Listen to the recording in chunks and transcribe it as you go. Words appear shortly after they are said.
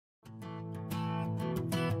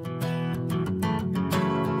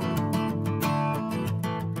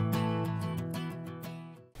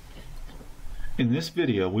In this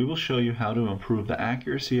video, we will show you how to improve the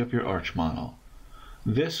accuracy of your arch model.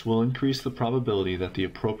 This will increase the probability that the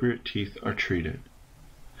appropriate teeth are treated.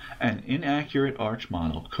 An inaccurate arch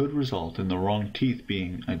model could result in the wrong teeth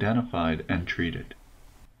being identified and treated.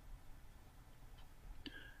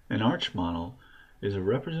 An arch model is a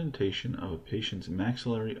representation of a patient's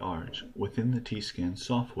maxillary arch within the T-Scan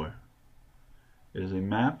software. It is a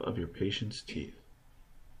map of your patient's teeth.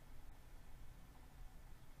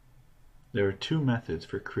 There are two methods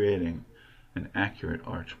for creating an accurate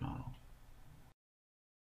arch model.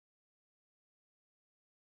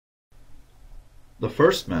 The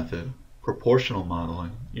first method, proportional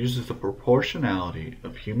modeling, uses the proportionality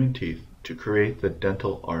of human teeth to create the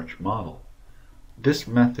dental arch model. This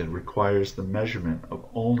method requires the measurement of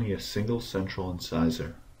only a single central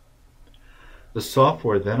incisor. The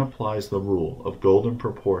software then applies the rule of golden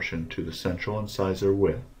proportion to the central incisor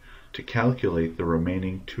width to calculate the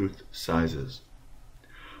remaining tooth sizes.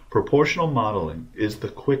 Proportional modeling is the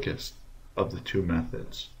quickest of the two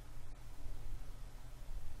methods.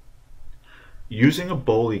 Using a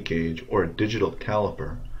Bowley gauge or a digital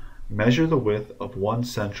caliper, measure the width of one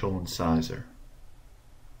central incisor.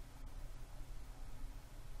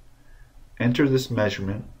 Enter this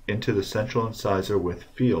measurement into the central incisor width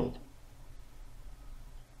field.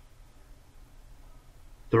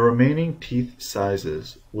 The remaining teeth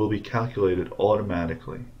sizes will be calculated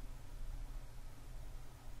automatically.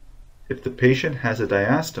 If the patient has a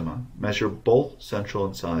diastema, measure both central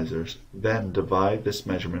incisors, then divide this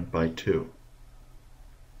measurement by 2.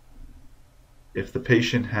 If the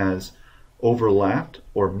patient has overlapped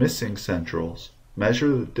or missing centrals,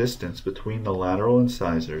 measure the distance between the lateral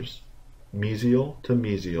incisors, mesial to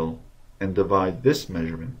mesial, and divide this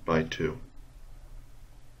measurement by 2.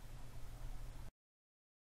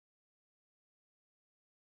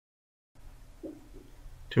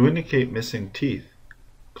 To indicate missing teeth,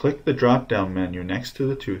 click the drop-down menu next to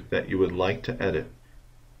the tooth that you would like to edit.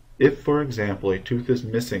 If, for example, a tooth is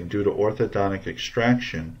missing due to orthodontic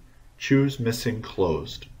extraction, choose Missing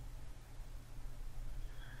Closed.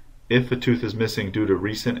 If a tooth is missing due to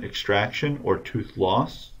recent extraction or tooth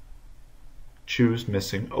loss, choose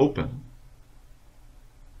Missing Open.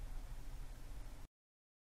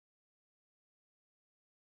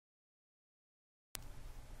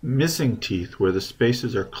 Missing teeth where the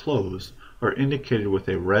spaces are closed are indicated with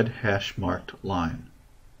a red hash-marked line.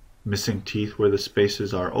 Missing teeth where the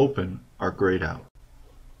spaces are open are grayed out.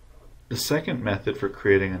 The second method for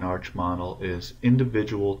creating an arch model is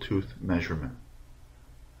individual tooth measurement,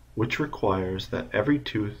 which requires that every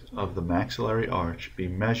tooth of the maxillary arch be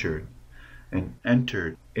measured and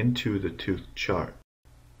entered into the tooth chart.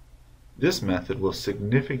 This method will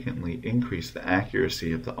significantly increase the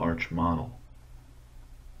accuracy of the arch model.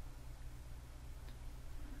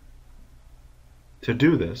 To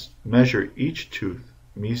do this, measure each tooth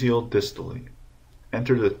mesial distally.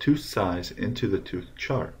 Enter the tooth size into the tooth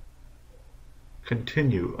chart.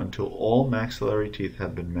 Continue until all maxillary teeth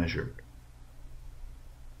have been measured.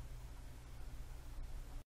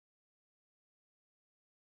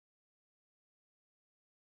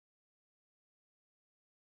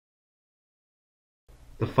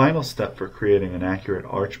 The final step for creating an accurate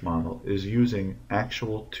arch model is using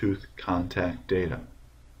actual tooth contact data.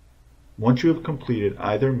 Once you have completed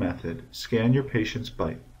either method, scan your patient's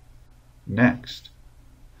bite. Next,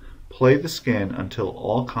 play the scan until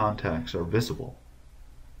all contacts are visible.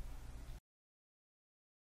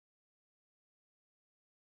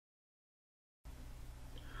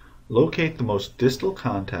 Locate the most distal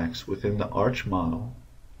contacts within the arch model.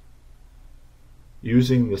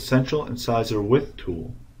 Using the central incisor width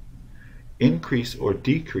tool, increase or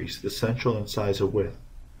decrease the central incisor width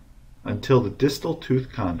until the distal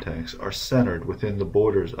tooth contacts are centered within the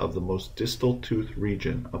borders of the most distal tooth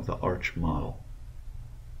region of the arch model.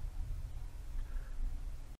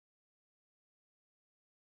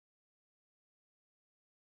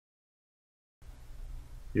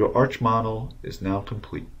 Your arch model is now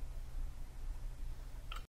complete.